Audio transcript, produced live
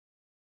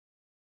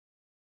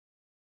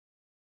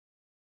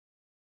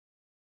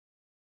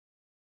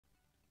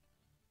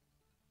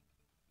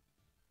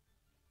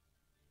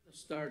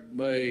Start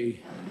by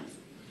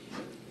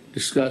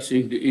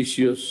discussing the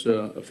issues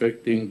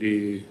affecting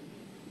the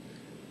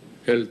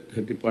health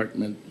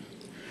department.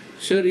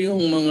 Sir,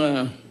 yung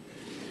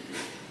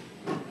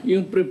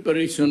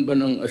preparation ba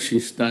ng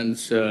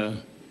assistance,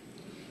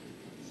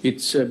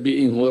 it's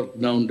being worked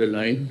down the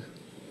line.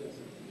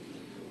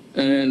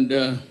 And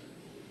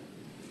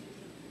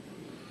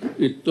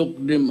it took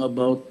them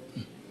about,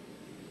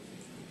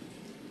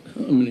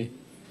 how many?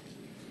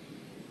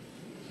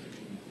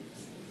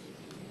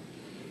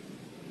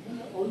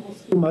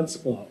 Almost 2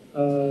 months po.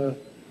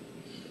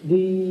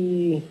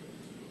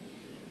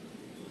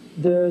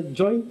 The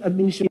joint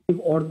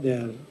administrative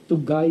order to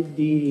guide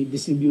the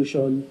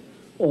distribution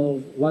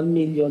of 1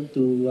 million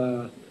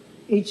to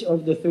each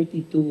of the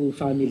 32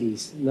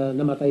 families na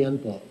namatayan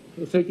po.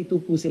 32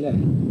 po sila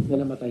na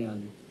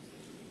namatayan.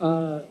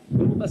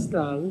 Lumabas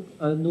lang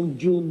noong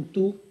June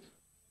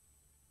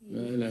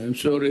 2. I'm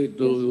sorry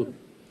to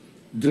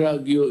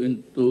drag you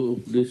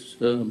into this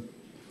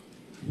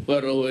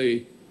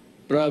faraway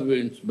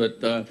province, but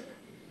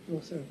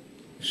No, sir.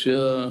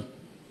 siya,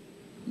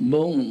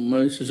 Bong,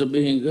 may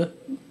sasabihin ka?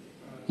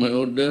 May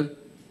order?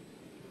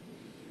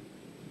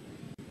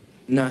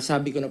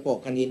 Nasabi ko na po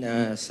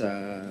kanina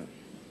sa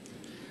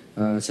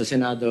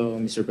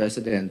Senado, Mr.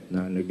 President,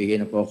 na nagbigay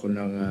na po ako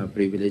ng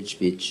privilege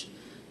speech.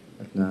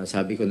 At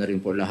nasabi ko na rin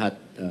po lahat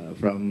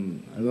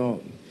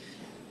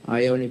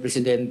ayaw ni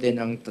Presidente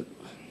ng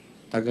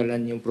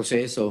tagalan yung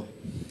proseso.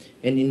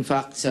 And in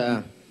fact,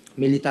 sa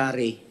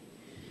military,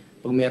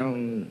 pag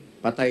merong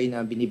patay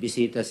na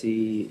binibisita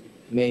si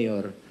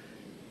Mayor,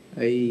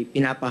 ay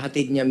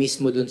pinapahatid niya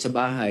mismo doon sa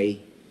bahay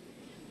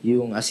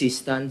yung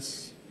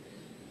assistance,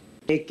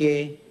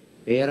 peke,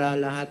 pera,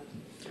 lahat.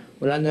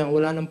 Wala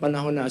nang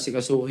panahon na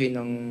asikasuhin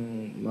ng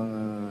mga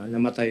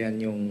namatayan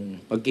yung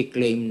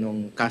pagkiklaim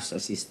ng cash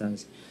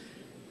assistance.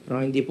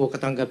 Pero hindi po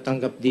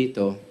katanggap-tanggap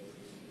dito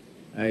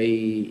ay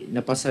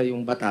napasa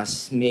yung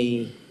batas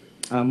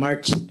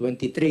March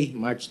 23,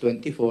 March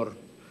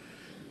 24.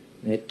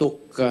 It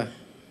took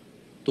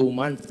 2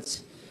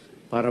 months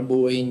para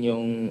buuin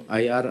yung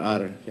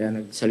IRR. Kaya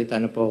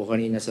nagsalita na po ako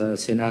kanina sa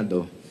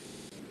Senado.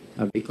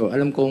 Sabi ko,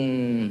 alam kong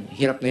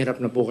hirap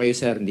na po kayo,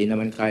 sir. Hindi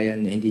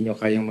nyo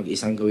kayang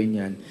mag-isang gawin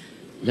yan.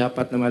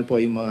 Dapat naman po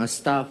yung mga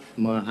staff,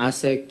 mga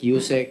ASEC,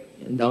 USEC,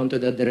 down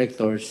to the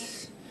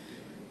directors,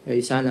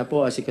 eh, sana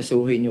po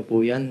asikasuhin nyo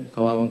po yan.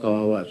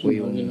 Kawawang-kawawa po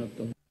yung...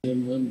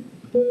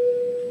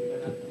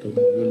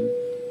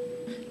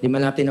 Hindi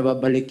man natin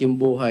nababalik yung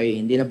buhay,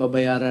 hindi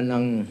nababayaran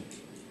ng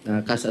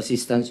cash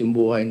assistance yung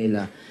buhay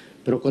nila.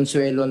 Pero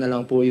konsuelo na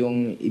lang po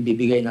yung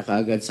ibibigay na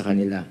kaagad sa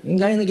kanila. Yung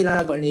gaya na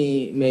ginagawa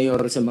ni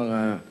Mayor sa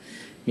mga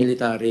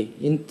military.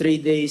 In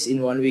 3 days, in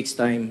 1 week's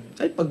time,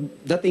 kahit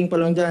pagdating pa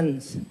lang dyan,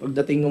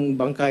 pagdating ng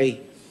bangkay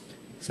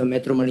sa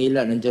Metro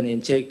Manila, nandyan na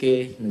yung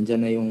cheque,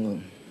 nandyan na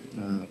yung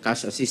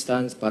cash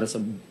assistance para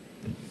sa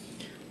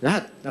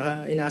lahat.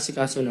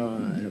 Inaasikaso na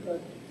ano.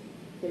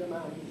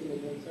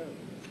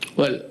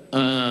 Well,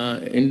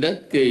 in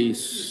that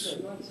case,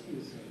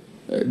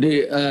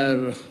 they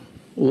are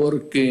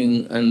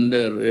working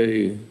under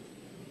a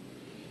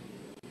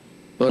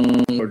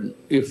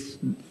if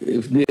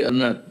they are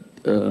not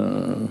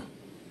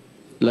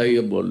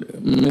liable,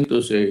 mean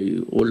to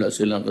say, wala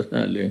silang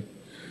kasali.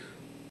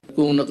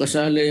 Kung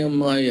nakasali yung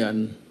mga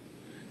yan,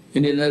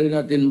 hindi na rin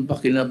natin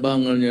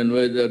pakinabangan yan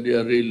whether they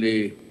are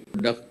really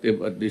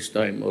productive at this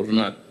time or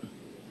not.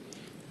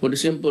 For the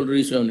simple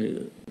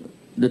reason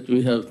that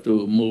we have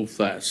to move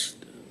fast.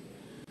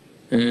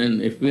 And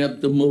if we have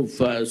to move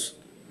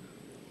fast,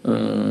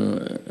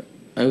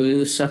 I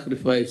will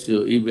sacrifice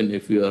you even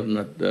if you are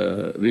not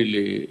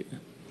really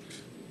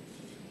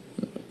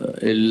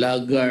a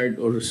laggard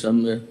or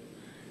some...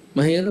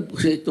 Mahirap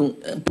kasi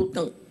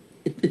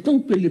itong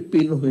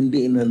Pilipino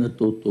hindi na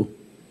natuto.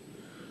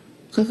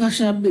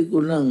 Kakasabi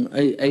ko lang,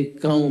 I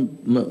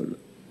count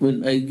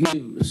when I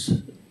give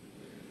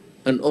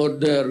an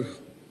order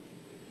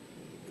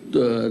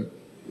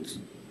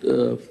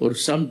for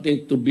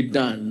something to be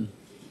done,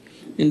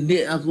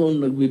 hindi ako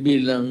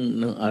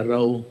nagbibilang ng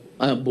araw,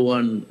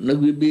 buwan,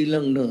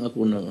 nagbibilang ng ako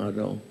ng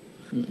araw.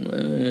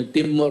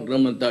 Teamwork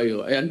naman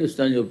tayo. I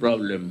understand your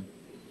problem.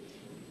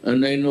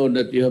 And I know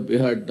that you have a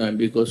hard time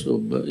because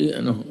of,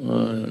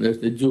 there's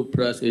the due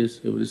process,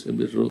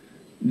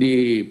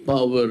 the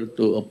power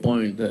to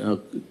appoint,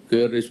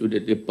 carries with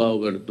it the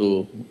power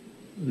to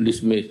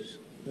dismiss.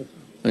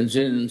 And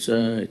since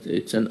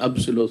it's an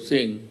absolute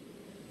thing,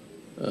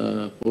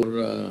 for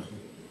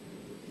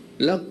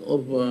lack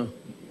of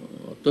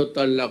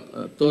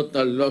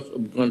total loss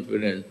of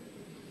confidence,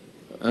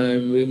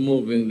 I'm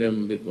removing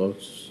them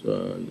because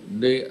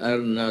they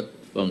are not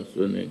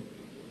functioning.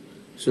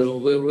 So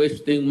we're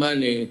wasting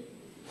money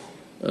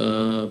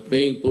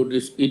paying for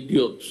these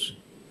idiots.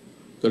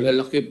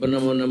 Kalalaki pa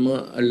naman ng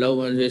mga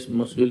allowances,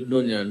 mga sweldo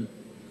niyan.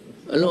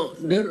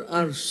 There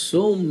are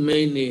so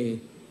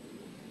many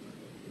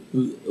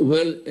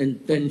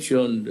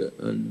well-intentioned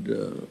and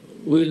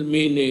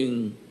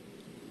well-meaning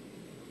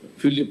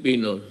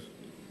Filipinos,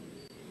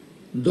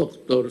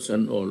 doctors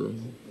and all,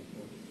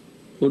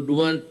 would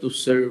want to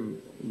serve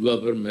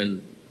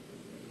government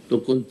to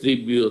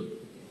contribute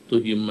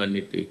to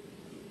humanity.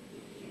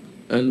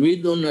 And we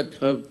do not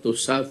have to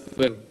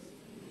suffer.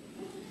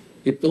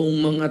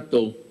 Itong mga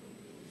to,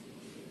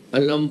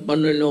 alam pa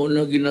nila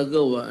na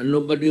ginagawa, and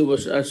nobody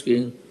was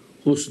asking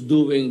who's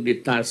doing the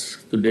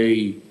task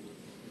today.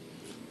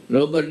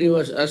 Nobody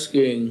was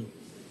asking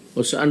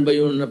o saan ba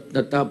yung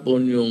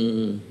natapon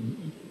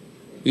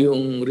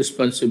yung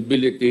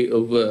responsibility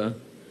of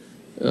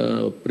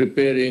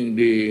preparing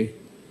the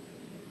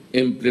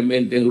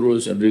implementing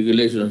rules and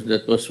regulations.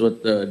 That was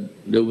what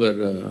they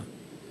were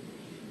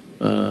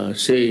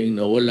saying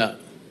na wala.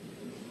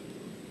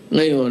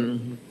 Ngayon,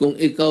 kung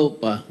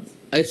ikaw pa,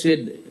 I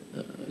said,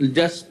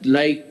 just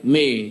like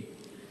me,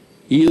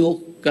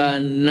 you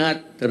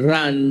cannot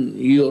run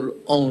your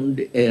own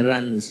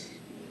errands.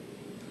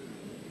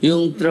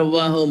 Yung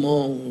trabaho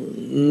mo,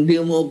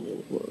 hindi mo,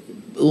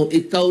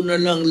 ikaw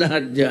na lang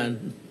lahat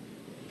dyan.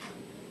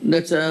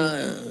 That's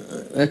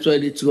why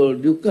it's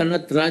called, you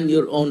cannot run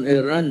your own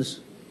errands.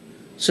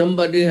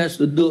 Somebody has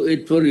to do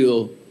it for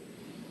you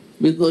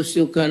because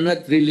you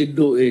cannot really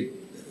do it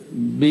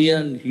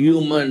beyond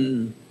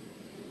human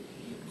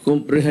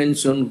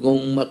comprehension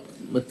kung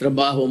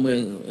matrabaho mo,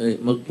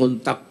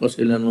 mag-contact pa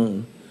sila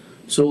nun.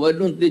 So why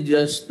don't they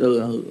just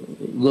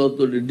go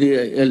to the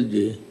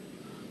DILG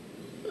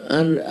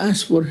and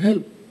ask for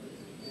help?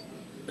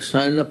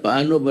 Sana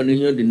paano ba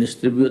ninyo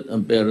dinistribute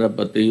ang pera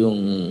pati yung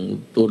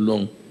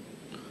tulong?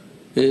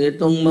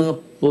 Itong mga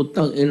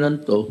putang inan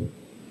to,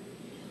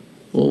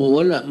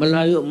 wala,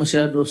 malayo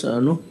masyado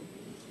sa ano.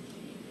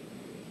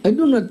 I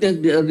do not think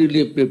they are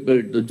really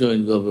prepared to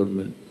join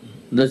government.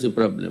 That's the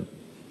problem.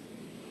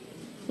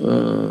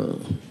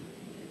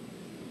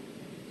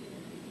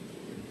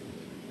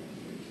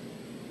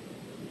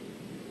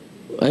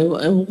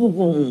 Ayaw ko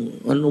kung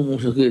ano mong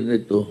sakit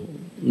nito.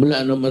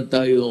 Wala naman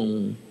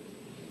tayong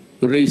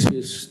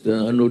racist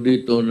ano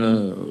dito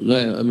na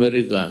gaya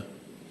Amerika.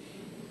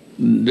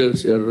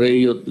 There's a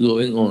riot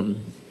going on.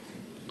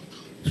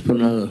 It's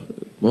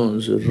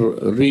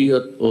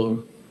riot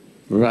or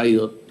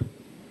riot.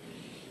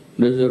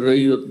 There's a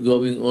riot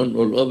going on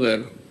all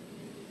over.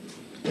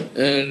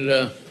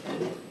 And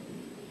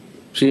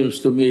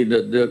seems to me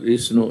that there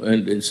is no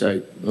end in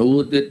sight.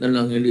 Mabutit na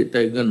lang hindi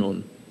tayo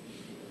ganon.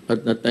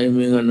 At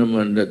na-timingan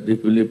naman that the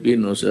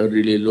Filipinos are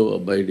really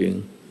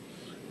law-abiding.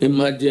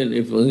 Imagine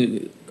if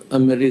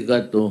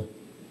America to,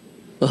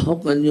 how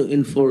can you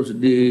enforce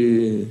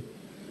the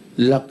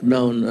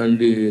lockdown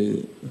and the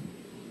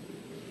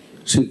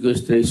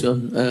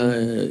sequestration,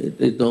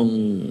 itong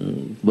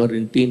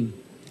quarantine?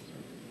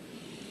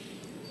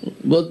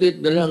 Bakit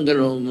na lang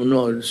gano'n,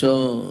 no?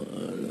 So,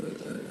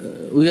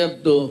 we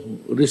have to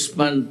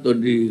respond to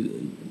the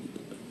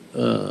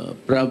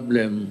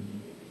problem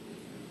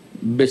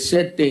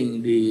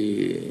besetting the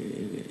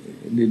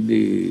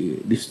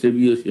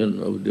distribution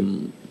of the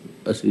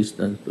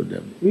assistance to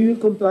them. We will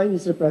comply,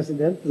 Mr.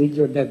 President, with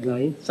your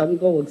deadline. Sabi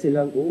ko, huwag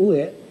silang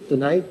uuwi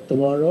tonight,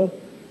 tomorrow,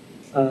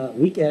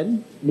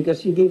 weekend,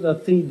 because you gave a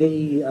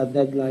 3-day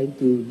deadline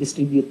to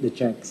distribute the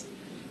checks.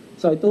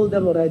 So I told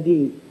them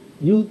already,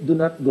 you do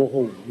not go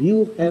home.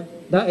 You have,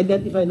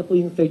 na-identify na po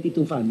yung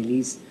 32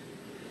 families.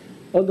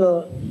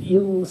 Although,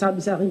 yung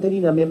sabi sa akin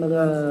kanina, may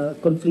mga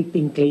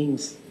conflicting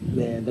claims.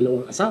 May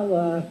dalawang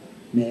asawa,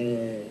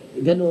 may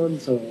ganon.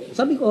 So,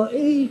 sabi ko,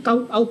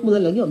 count out mo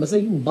na lang yun. Basta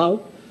yung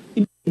bulk,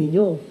 ibigay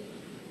nyo.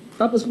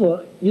 Tapos po,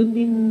 yun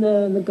din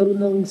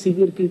nagkaroon ng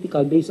severe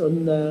critical based on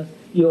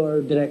your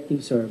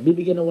directive, sir.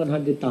 Bibigyan ng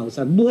 100,000.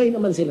 Buhay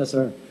naman sila,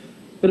 sir.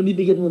 Pero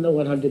bibigyan mo ng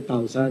 100,000.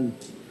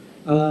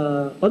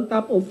 On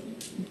top of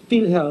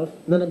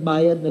PhilHealth na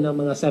nagbayad na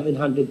ng mga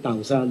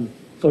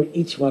 700,000 for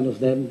each one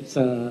of them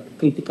sa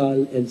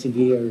critical and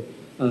severe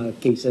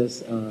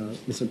cases,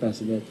 Mr.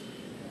 President.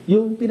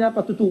 Yung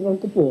pinapatutukan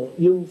ko po,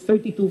 yung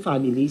 32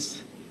 families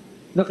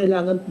na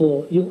kailangan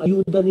po, yung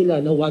ayuda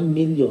nila na 1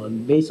 million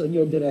based on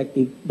your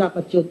directive,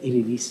 dapat yun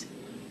i-release.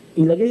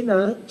 Ilagay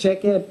na,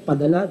 check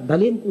padala,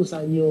 dalhin kung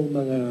saan yung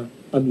mga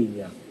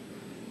pamilya.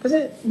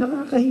 Kasi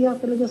nakakahiya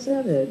talaga,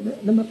 sir.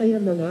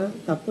 Namatayan na nga,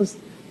 tapos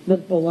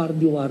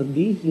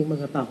nagpawardi-wardi yung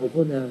mga tao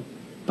ko na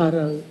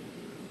parang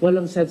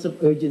walang sense of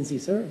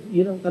urgency, sir.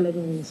 Yun ang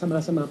talagang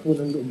sama-sama po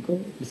ng loob ko,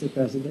 Mr.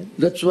 President.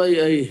 That's why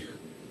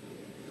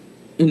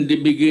in the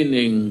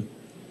beginning,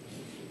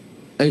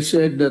 I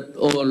said that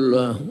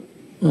all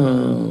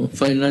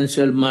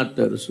financial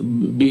matters,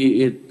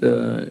 be it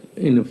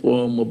in the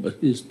form of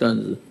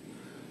assistance,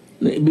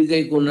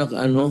 naibigay ko na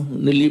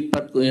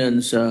nilipat ko yan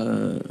sa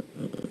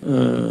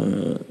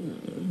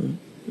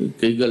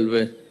kay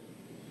Galvez,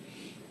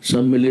 sa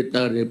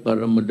military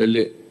para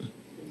madali.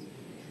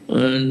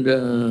 And,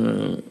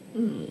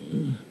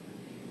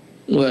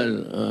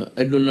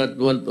 I do not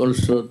want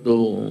also to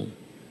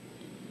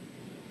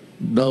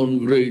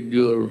downgrade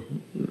your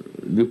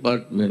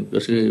department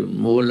kasi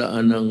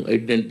mawalaan ng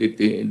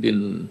identity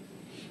in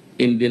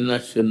the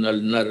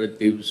national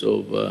narratives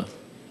of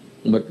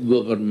what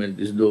government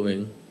is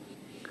doing.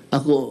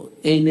 Ako,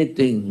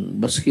 anything,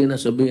 baski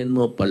na sabihin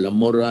mo,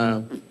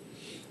 palamura,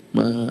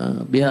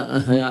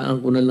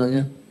 Hayaan ko na lang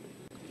yan.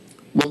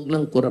 Huwag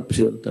lang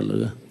korupsyon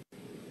talaga.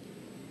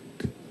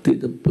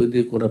 Hindi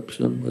pwede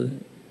korupsyon.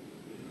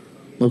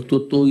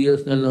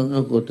 Magtutuyas na lang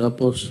ako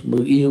tapos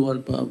mag-iwan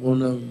pa ako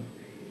ng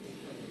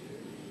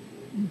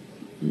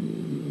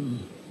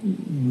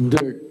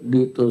dirt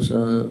dito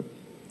sa...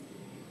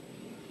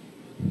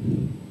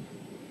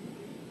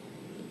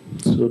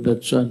 So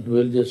that's one.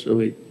 We'll just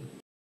wait.